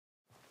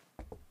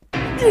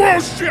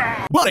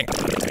Warning.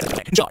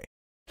 Enjoy.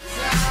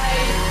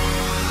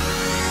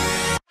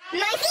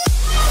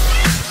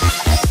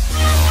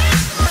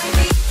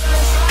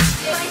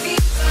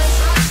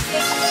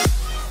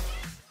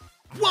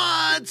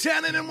 What's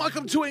happening, and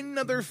welcome to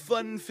another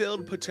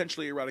fun-filled,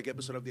 potentially erotic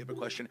episode of the Epic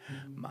Question.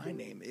 My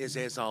name is,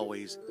 as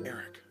always,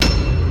 Eric.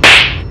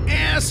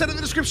 As said in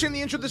the description in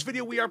the intro of this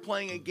video, we are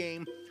playing a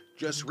game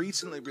just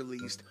recently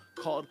released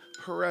called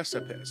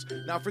Precipice.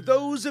 Now, for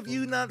those of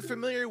you not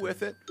familiar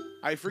with it,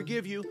 I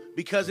forgive you,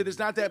 because it is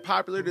not that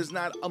popular. It is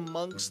not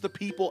amongst the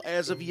people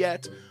as of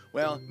yet.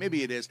 Well,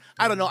 maybe it is.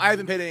 I don't know. I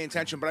haven't paid any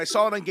attention, but I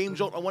saw it on Game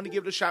Jolt. I wanted to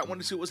give it a shot. I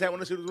wanted to see what was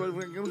happening.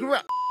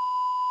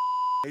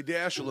 Hey,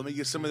 Dasher, let me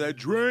get some of that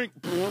drink.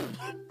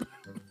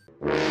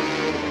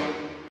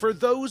 For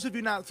those of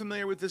you not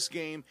familiar with this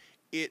game,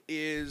 it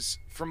is,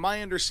 from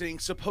my understanding,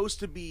 supposed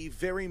to be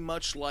very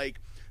much like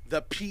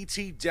the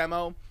PT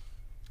demo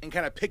and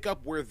kind of pick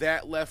up where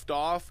that left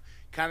off,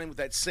 kind of with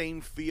that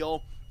same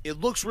feel. It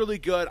looks really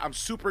good. I'm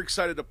super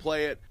excited to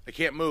play it. I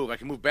can't move. I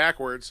can move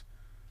backwards.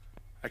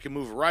 I can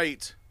move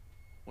right.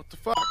 What the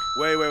fuck?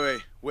 Wait.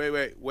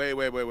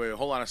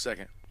 Hold on a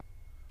second.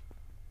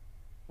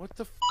 What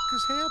the fuck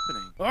is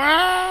happening?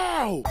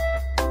 Ow!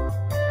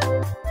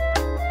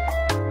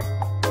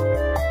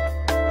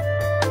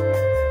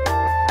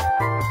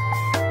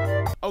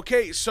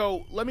 Okay,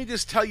 so let me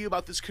just tell you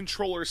about this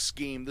controller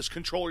scheme, this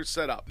controller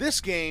setup.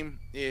 This game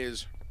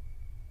is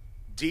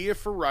D is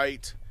for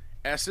right,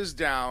 S is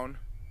down,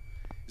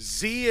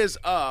 Z is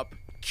up,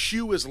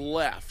 Q is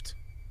left.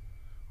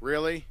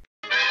 Really?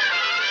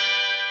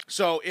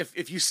 So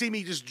if you see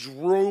me just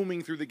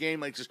droning through the game,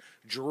 like just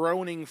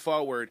droning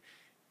forward,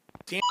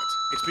 damn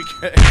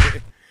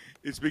it,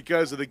 it's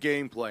because of the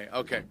gameplay.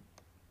 Okay.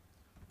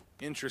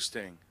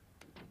 Interesting.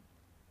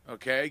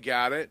 Okay,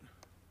 got it.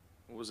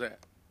 What was that?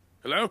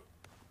 Hello?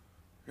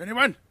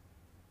 Anyone?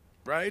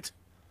 Right?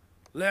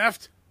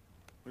 Left?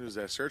 What is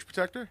that, surge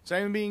protector? It's not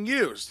even being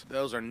used.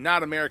 Those are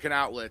not American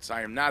outlets.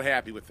 I am not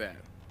happy with that.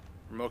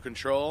 Remote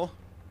control.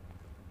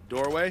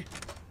 Doorway.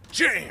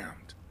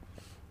 Jammed!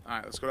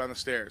 Alright, let's go down the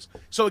stairs.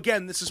 So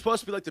again, this is supposed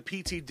to be like the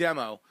PT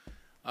demo,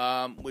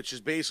 which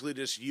is basically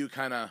just you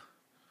kind of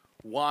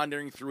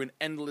wandering through an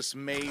endless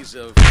maze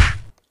of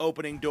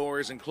opening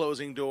doors and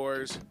closing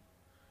doors.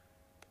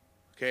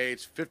 Okay,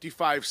 it's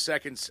 55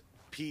 seconds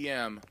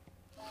PM.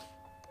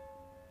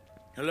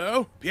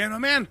 Hello? Piano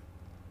Man?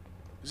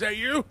 Is that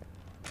you?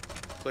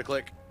 Click,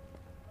 click.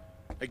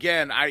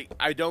 Again, I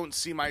don't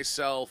see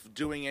myself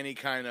doing any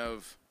kind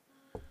of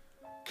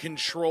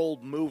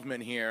controlled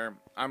movement here.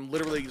 I'm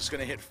literally just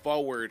going to hit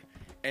forward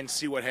and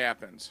see what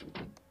happens.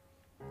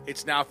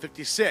 It's now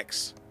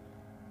 0:56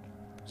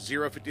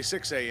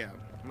 a.m.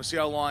 I'm going to see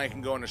how long I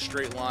can go in a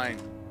straight line.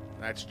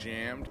 That's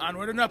jammed.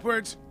 Onward and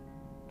upwards.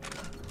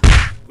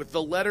 With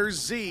the letter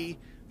Z,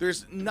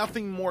 there's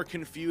nothing more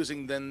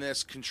confusing than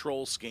this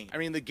control scheme. I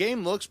mean, the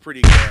game looks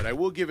pretty good. I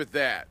will give it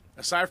that.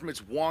 Aside from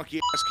its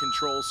wonky-ass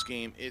control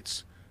scheme,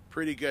 it's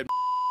pretty good.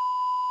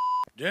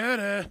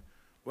 Da-da.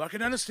 Walking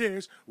down the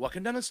stairs,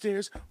 walking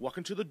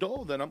to the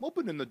door, then I'm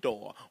opening the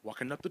door.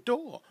 Walking up the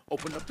door,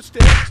 open up the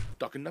stairs,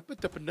 ducking up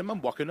it, dipping them,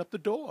 I'm walking up the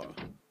door.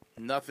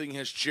 Nothing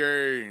has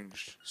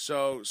changed.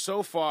 So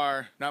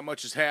far, not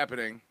much is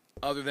happening,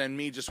 other than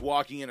me just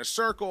walking in a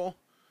circle,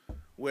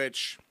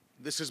 which...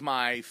 This is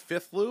my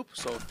 5th loop,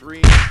 so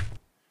 3.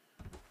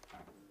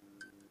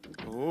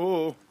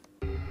 Ooh.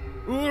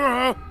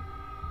 Ooh.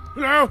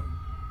 Hello?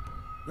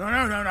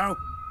 No.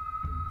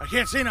 I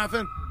can't see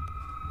nothing.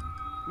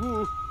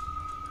 Ooh.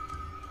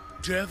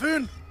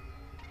 Devin?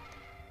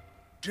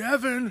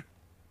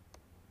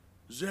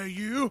 Is that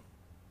you?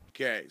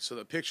 Okay, so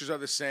the pictures are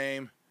the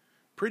same.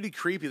 Pretty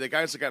creepy. The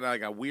guy's got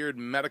like a weird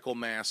medical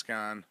mask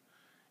on,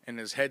 and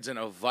his head's in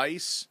a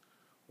vice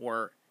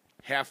or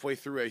halfway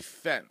through a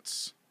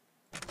fence.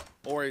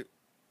 Or,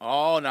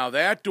 oh, now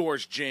that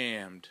door's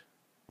jammed.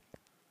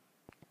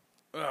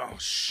 Oh,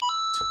 shit.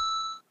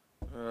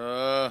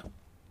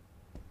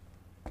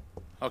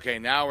 Okay,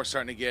 now we're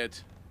starting to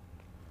get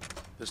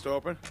this door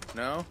open.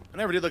 No? I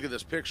never did look at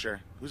this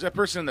picture. Who's that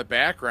person in the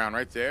background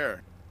right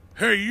there?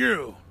 Hey,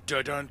 you!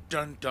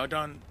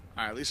 Dun-dun-dun-dun-dun.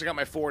 Alright, at least I got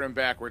my forward and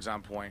backwards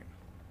on point.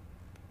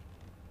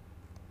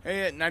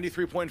 Hey, at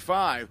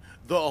 93.5,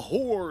 the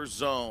Whore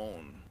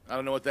Zone. I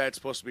don't know what that's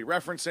supposed to be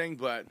referencing,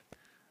 but...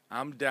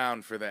 I'm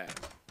down for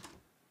that.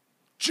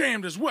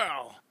 Jammed as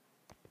well.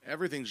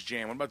 Everything's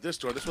jammed. What about this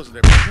door? This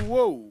wasn't there.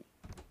 Whoa.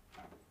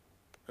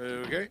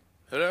 Okay.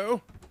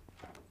 Hello?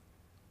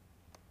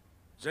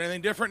 Is there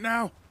anything different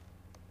now?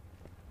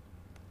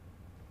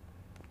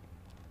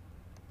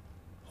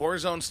 Horror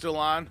Zone's still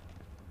on.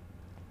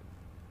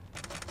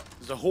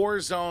 The Horror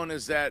Zone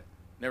is that...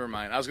 Never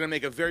mind. I was going to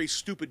make a very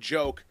stupid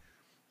joke.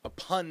 A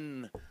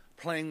pun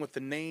playing with the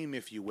name,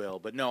 if you will.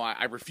 But no,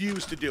 I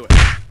refuse to do it.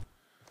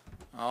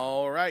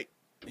 Alright,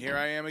 here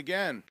I am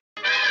again.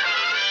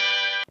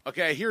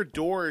 Okay, I hear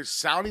doors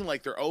sounding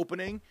like they're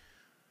opening,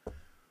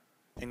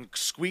 and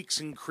squeaks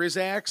and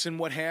krizaks and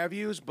what have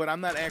yous, but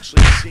I'm not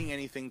actually seeing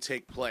anything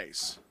take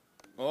place.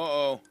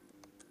 Uh-oh.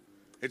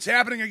 It's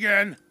happening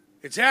again!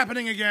 It's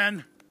happening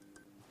again.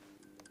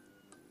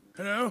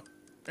 Hello?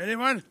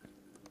 Anyone?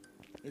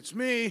 It's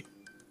me.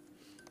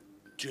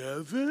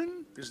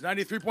 Devin? Is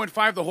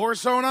 93.5 the horror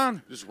zone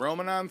on? Just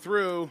roaming on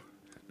through.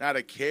 Not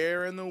a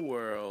care in the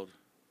world.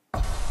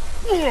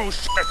 Whoa,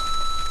 shit!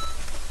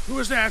 Who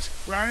is that?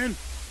 Ryan?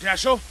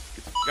 Dashel?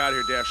 Get the f*** out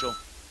of here, Dashel.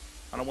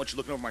 I don't want you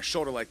looking over my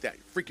shoulder like that.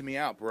 You're freaking me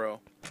out, bro.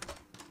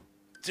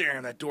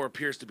 Damn, that door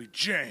appears to be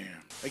jammed.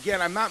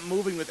 Again, I'm not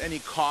moving with any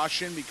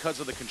caution because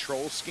of the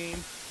control scheme,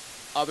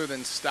 other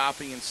than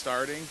stopping and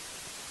starting.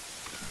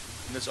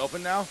 Is this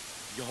open now?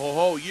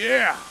 Yo,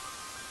 yeah!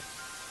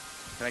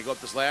 Can I go up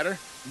this ladder?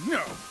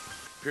 No.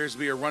 Appears to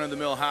be a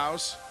run-of-the-mill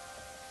house.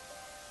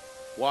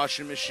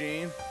 Washing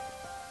machine.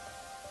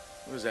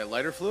 What is that,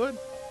 lighter fluid?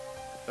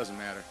 Doesn't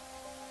matter.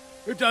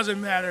 It doesn't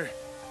matter.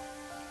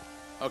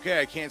 Okay,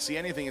 I can't see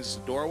anything. Is this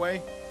a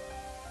doorway?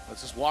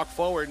 Let's just walk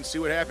forward and see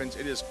what happens.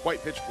 It is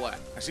quite pitch black.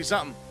 I see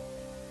something.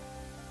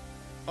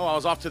 Oh, I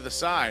was off to the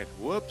side.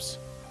 Whoops.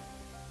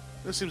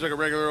 This seems like a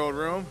regular old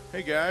room.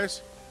 Hey,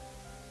 guys.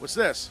 What's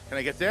this? Can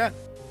I get that?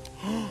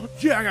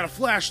 Yeah, I got a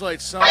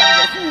flashlight, son.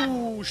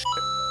 Ooh, shit.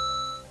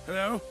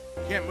 Hello?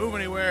 Can't move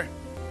anywhere.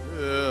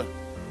 Ugh.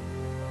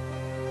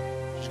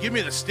 Just give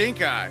me the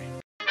stink eye.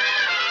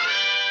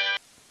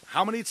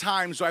 How many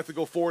times do I have to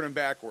go forward and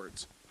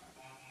backwards?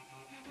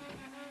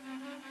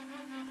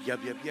 Yep.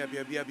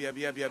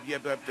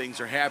 Things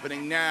are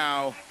happening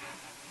now.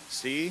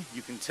 See?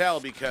 You can tell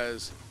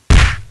because...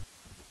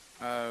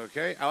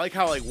 okay. I like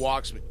how it, like,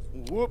 walks me.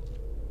 Whoop.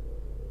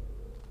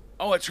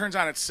 Oh, it turns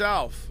on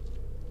itself.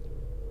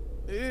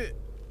 Yeah.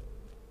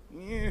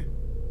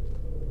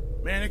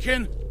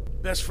 Mannequin?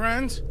 Best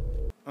friends?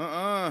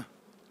 Nuh-uh.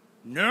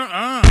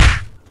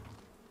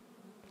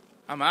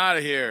 I'm out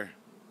of here.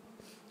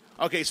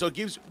 Okay, so it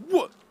gives...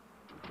 What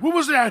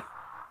was that?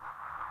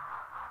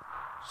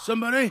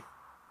 Somebody?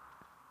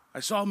 I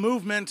saw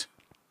movement.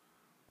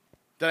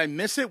 Did I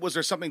miss it? Was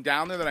there something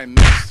down there that I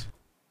missed?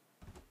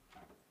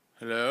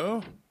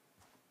 Hello?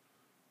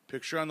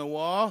 Picture on the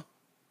wall?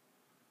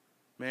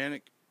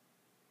 Mannequin.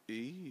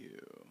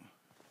 Ew.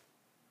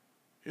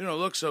 You don't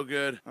look so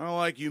good. I don't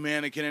like you,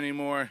 mannequin,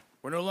 anymore.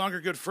 We're no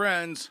longer good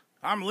friends.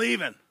 I'm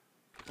leaving.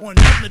 I want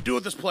nothing to do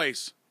with this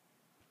place.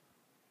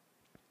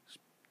 It's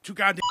too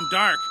goddamn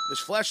dark. This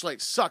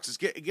flashlight sucks.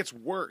 It gets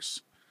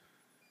worse.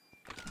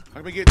 How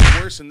come it gets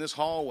worse in this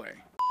hallway?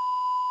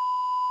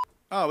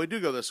 Oh, we do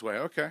go this way.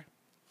 Okay.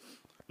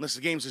 Unless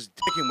the game's just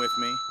dicking with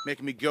me,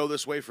 making me go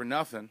this way for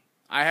nothing.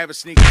 I have a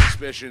sneaky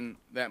suspicion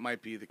that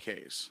might be the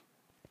case.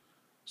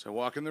 So I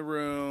walk in the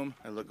room,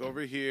 I look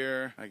over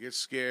here, I get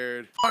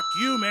scared. Fuck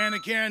you,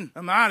 mannequin!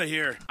 I'm out of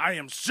here. I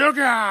am so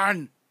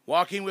gone!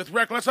 Walking with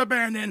reckless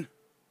abandon.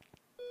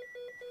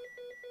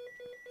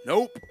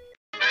 Nope.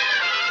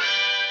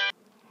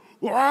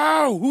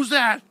 Whoa! Who's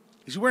that?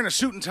 Is he wearing a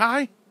suit and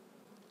tie?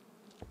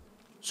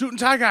 Suit and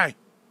tie guy.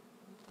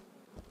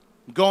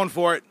 I'm going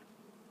for it.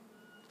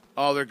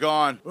 Oh, they're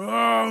gone.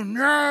 Oh,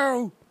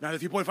 no!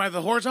 93.5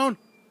 the horror zone?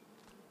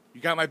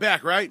 You got my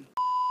back, right?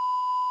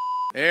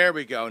 There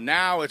we go.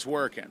 Now it's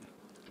working.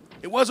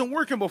 It wasn't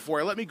working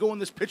before. Let me go in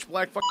this pitch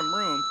black fucking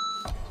room.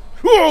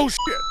 Whoa,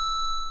 shit!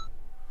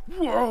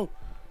 Whoa!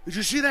 Did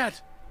you see that?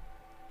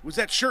 It was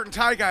that shirt and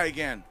tie guy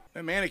again.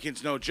 That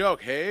mannequin's no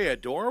joke. Hey, a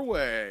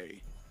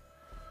doorway.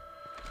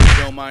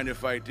 Don't mind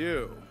if I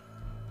do.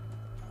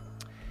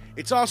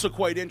 It's also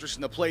quite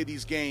interesting to play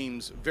these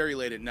games very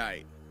late at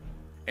night,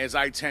 as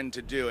I tend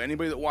to do.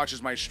 Anybody that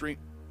watches my stream...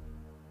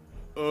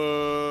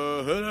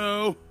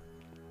 hello?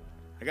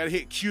 I gotta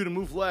hit Q to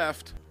move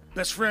left.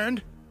 Best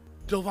friend?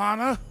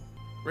 Dilvana?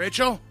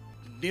 Rachel?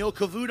 Neil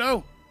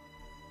Cavuto?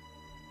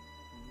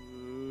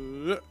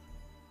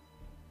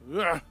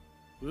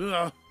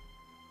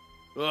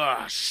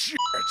 Shit.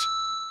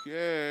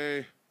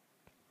 Okay.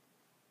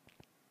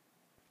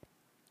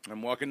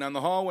 I'm walking down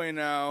the hallway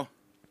now.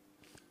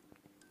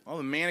 All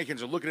the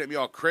mannequins are looking at me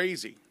all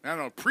crazy. I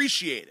don't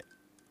appreciate it.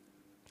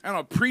 I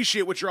don't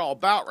appreciate what you're all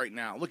about right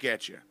now. Look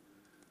at you.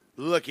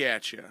 Look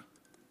at you.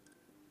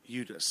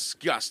 You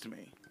disgust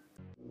me.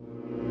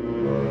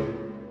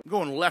 I'm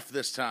going left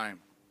this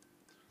time.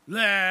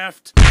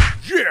 Left.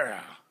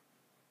 Yeah.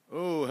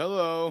 Oh,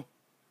 hello.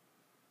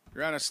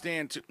 You're on a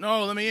stand too.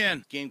 No, let me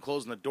in. Game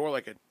closing the door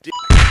like a dick.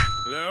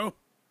 Hello?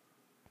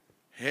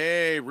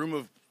 Hey, room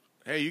of...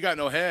 Hey, you got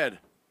no head.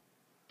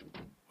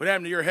 What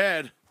happened to your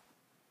head?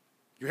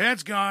 Your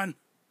head's gone.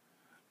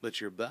 But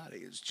your body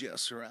is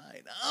just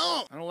right.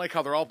 Oh! I don't like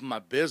how they're all up in my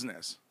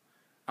business.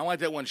 I don't like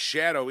that one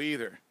shadow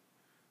either.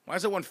 Why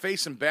is that one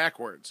facing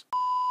backwards?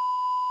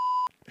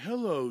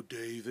 Hello,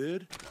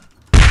 David.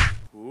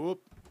 Whoop.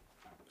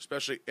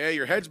 Especially, hey,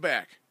 your head's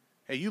back.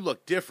 Hey, you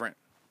look different.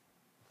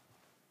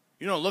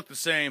 You don't look the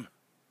same.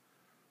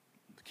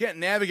 I can't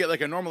navigate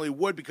like I normally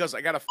would because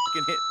I gotta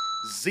fucking hit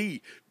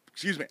Z.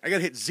 Excuse me. I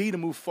gotta hit Z to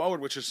move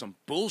forward, which is some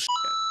bullshit.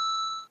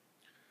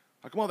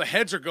 How come all the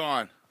heads are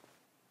gone?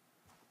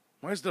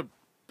 Why's the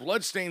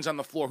blood stains on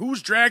the floor?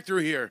 Who's dragged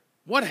through here?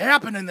 What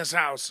happened in this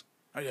house?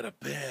 I got a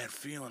bad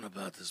feeling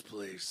about this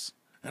place.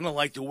 I don't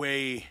like the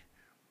way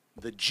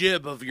The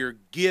jib of your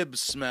gib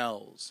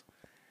smells.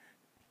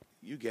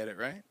 You get it,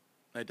 right?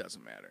 It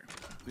doesn't matter.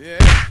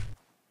 Yeah.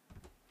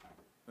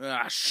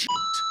 Ah, shit.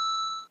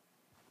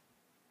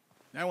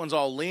 That one's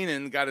all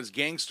leaning, got his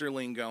gangster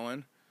lean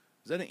going.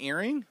 Is that an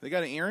earring? They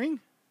got an earring?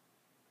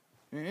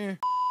 Eh.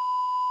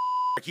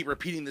 I keep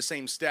repeating the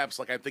same steps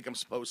like I think I'm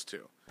supposed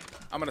to.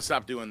 I'm going to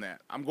stop doing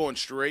that. I'm going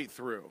straight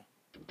through.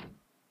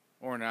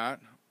 Or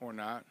not. Or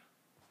not.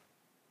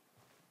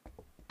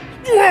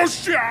 Oh,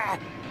 shit!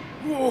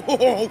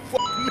 Oh,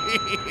 fuck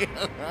me!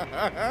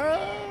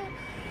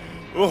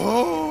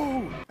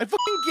 Oh! I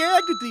fucking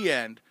gagged at the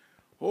end.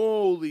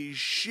 Holy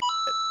shit.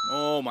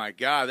 Oh my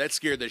god, that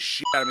scared the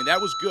shit out of me. That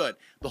was good.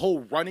 The whole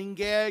running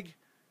gag,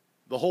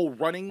 the whole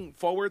running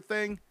forward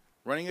thing,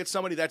 running at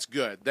somebody, that's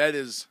good. That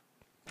is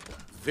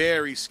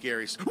very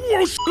scary.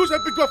 Whoa, shit, who's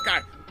that big buff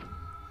guy?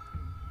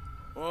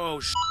 Oh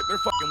shit, they're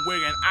fucking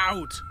wigging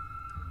out.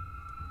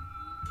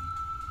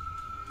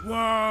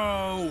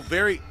 Whoa,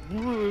 very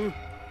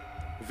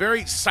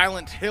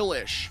Silent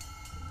Hill-ish.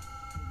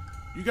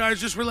 You guys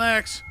just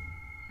relax.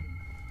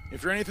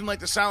 If you're anything like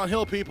the Silent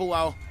Hill people,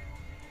 I'll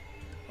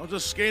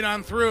just skate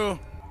on through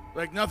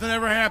like nothing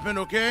ever happened,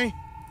 okay?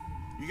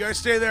 You guys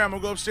stay there. I'm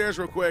gonna go upstairs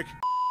real quick.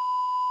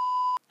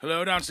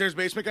 Hello, downstairs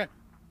basement guy?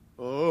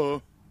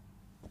 Oh.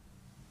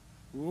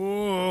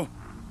 Oh.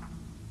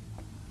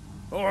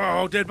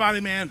 Oh, dead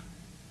body man.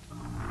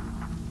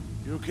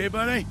 You okay,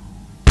 buddy?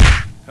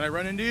 Can I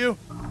run into you?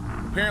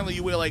 Apparently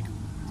you weigh like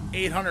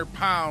 800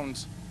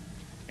 pounds,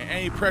 and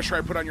any pressure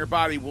I put on your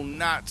body will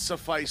not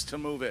suffice to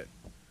move it.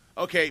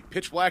 Okay,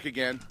 pitch black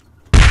again.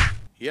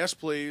 Yes,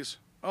 please.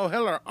 Oh,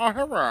 hello. Oh,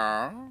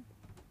 hello.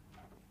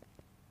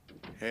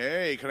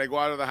 Hey, can I go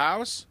out of the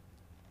house?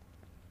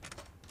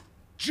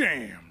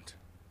 Jammed.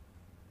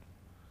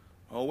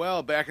 Oh,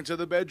 well, back into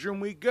the bedroom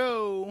we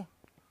go.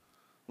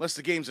 Unless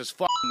the game's just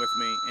fucking with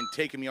me and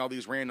taking me all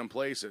these random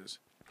places.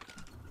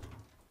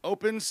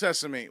 Open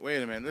sesame.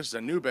 Wait a minute, this is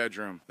a new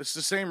bedroom. This is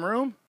the same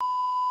room?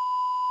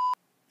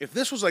 If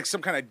this was like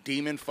some kind of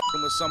demon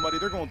fucking with somebody,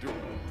 they're going through...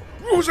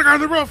 Who's the guy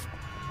on the roof?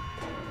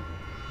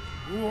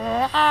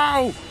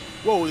 Wow!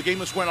 Whoa, the game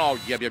just went all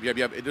yep.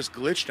 It just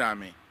glitched on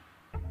me.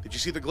 Did you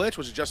see the glitch?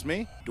 Was it just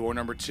me? Door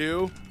number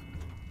 2.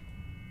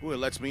 Ooh, it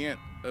lets me in.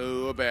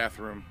 Oh, a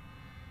bathroom.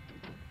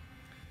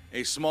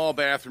 A small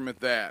bathroom at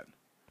that.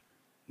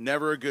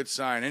 Never a good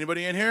sign.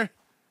 Anybody in here?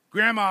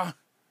 Grandma!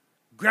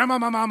 Grandma,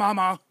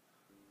 mama!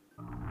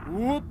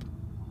 Whoop!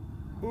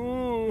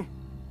 Ooh!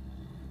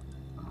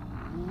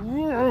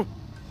 Whoa!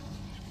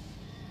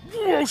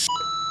 Whoa, shit!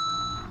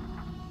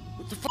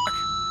 What the fuck?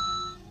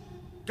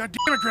 God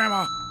damn it,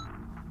 Grandma!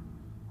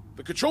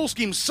 The control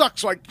scheme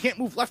sucks, so I can't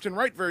move left and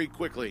right very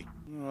quickly.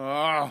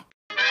 Oh.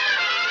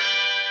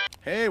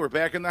 Hey, we're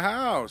back in the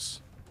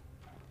house.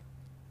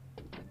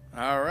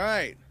 All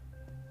right.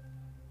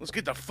 Let's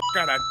get the fuck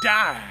out of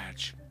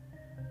Dodge.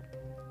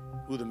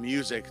 Ooh, the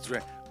music. It's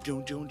right.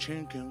 I'm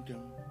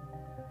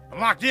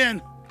locked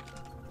in.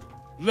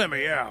 Let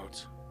me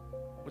out.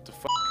 What the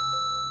fuck?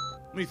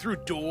 Let me through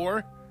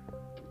door?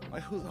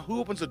 Like, who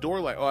opens the door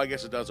like... Oh, I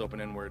guess it does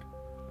open inward.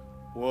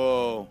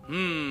 Whoa.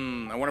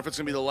 I wonder if it's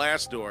going to be the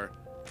last door.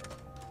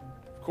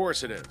 Of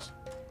course it is.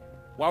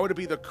 Why would it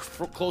be the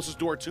closest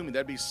door to me?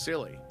 That'd be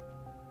silly.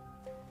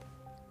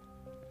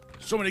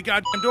 So many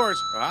goddamn doors.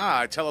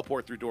 Ah, I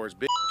teleport through doors,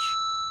 bitch.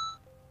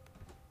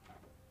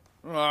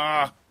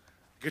 Ah.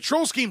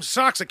 Control scheme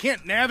sucks. I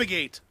can't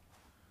navigate.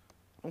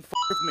 Don't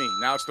fuck with me.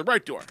 Now it's the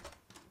right door.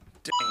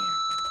 Damn.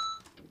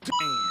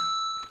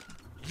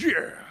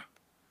 Yeah.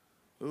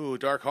 Ooh,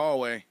 dark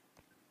hallway.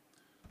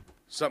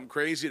 Something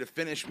crazy to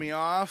finish me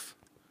off.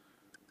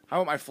 How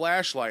about my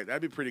flashlight?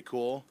 That'd be pretty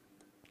cool.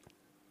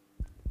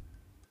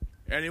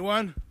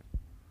 Anyone?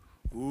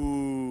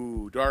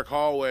 Ooh, dark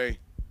hallway.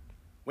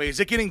 Wait, is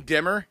it getting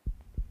dimmer?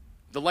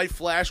 The light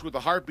flashed with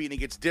a heartbeat and it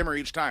gets dimmer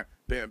each time.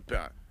 Bam,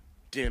 bam.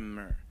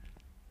 Dimmer.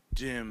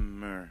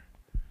 Dimmer.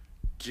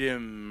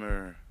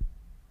 Dimmer.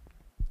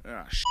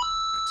 Ah, shit.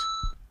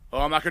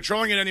 Oh, I'm not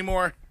controlling it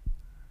anymore.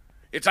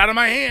 It's out of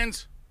my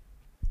hands.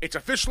 It's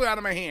officially out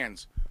of my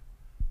hands.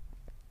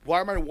 Why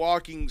am I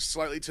walking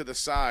slightly to the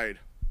side?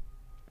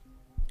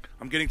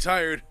 I'm getting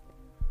tired.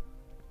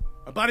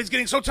 My body's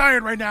getting so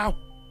tired right now.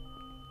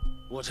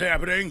 What's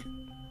happening?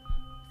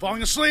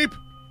 Falling asleep?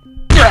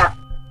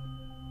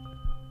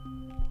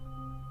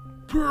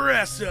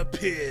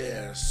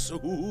 Precipice.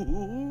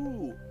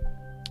 Ooh.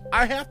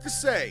 I have to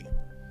say,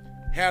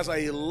 has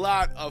a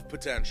lot of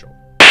potential.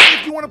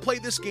 If you want to play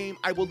this game,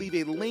 I will leave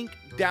a link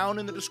down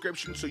in the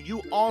description so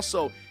you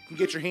also can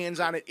get your hands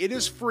on it. It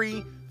is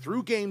free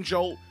through Game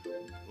Jolt,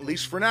 at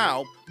least for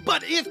now.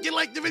 But if you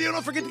liked the video,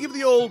 don't forget to give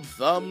the old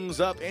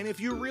thumbs up. And if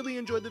you really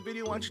enjoyed the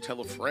video, why don't you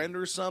tell a friend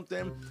or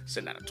something,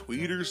 send out a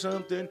tweet or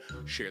something,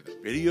 share the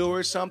video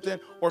or something,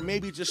 or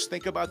maybe just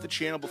think about the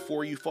channel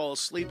before you fall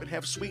asleep and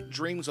have sweet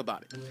dreams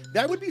about it.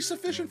 That would be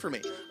sufficient for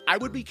me. I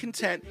would be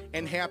content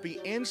and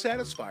happy and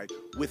satisfied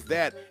with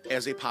that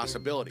as a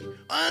possibility.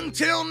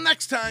 Until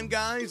next time,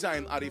 guys,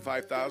 I'm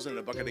Adi5000 and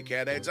a bucket of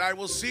cat heads. I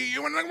will see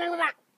you in the...